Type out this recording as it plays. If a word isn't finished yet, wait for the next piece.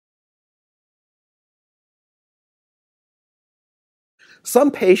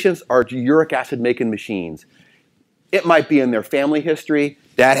Some patients are uric acid making machines. It might be in their family history.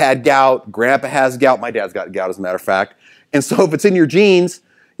 Dad had gout, grandpa has gout. My dad's got gout, as a matter of fact. And so if it's in your genes,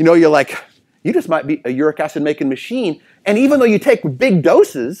 you know, you're like, you just might be a uric acid making machine. And even though you take big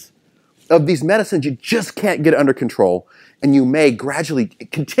doses of these medicines, you just can't get it under control. And you may gradually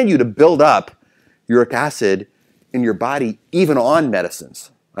continue to build up uric acid in your body, even on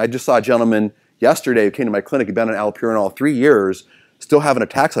medicines. I just saw a gentleman yesterday who came to my clinic. He'd been on allopurinol 3 years, still having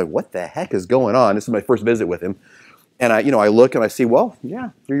attacks. Like, what the heck is going on? This is my first visit with him. And I look and I see, well, yeah,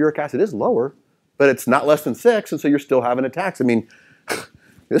 your uric acid is lower, but it's not less than 6, and so you're still having attacks. I mean,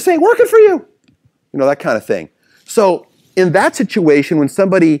 this ain't working for you. You know, that kind of thing. So in that situation, when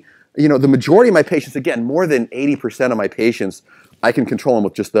somebody, you know, the majority of my patients, again, more than 80% of my patients, I can control them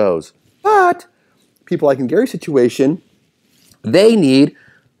with just those. But people like in Gary's situation, they need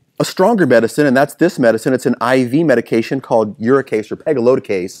a stronger medicine, and that's this medicine. It's an IV medication called uricase or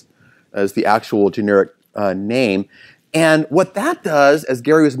pegloticase, as the actual generic name. And what that does, as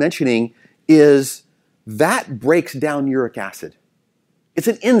Gary was mentioning, is that breaks down uric acid. It's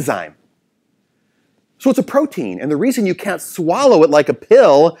an enzyme. So it's a protein. And the reason you can't swallow it like a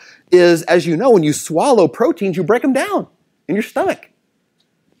pill is, as you know, when you swallow proteins, you break them down in your stomach.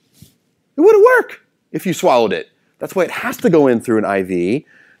 It wouldn't work if you swallowed it. That's why it has to go in through an IV.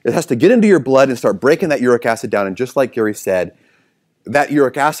 It has to get into your blood and start breaking that uric acid down. And just like Gary said, that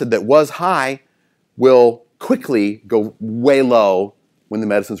uric acid that was high will quickly go way low when the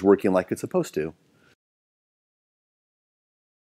medicine's working like it's supposed to.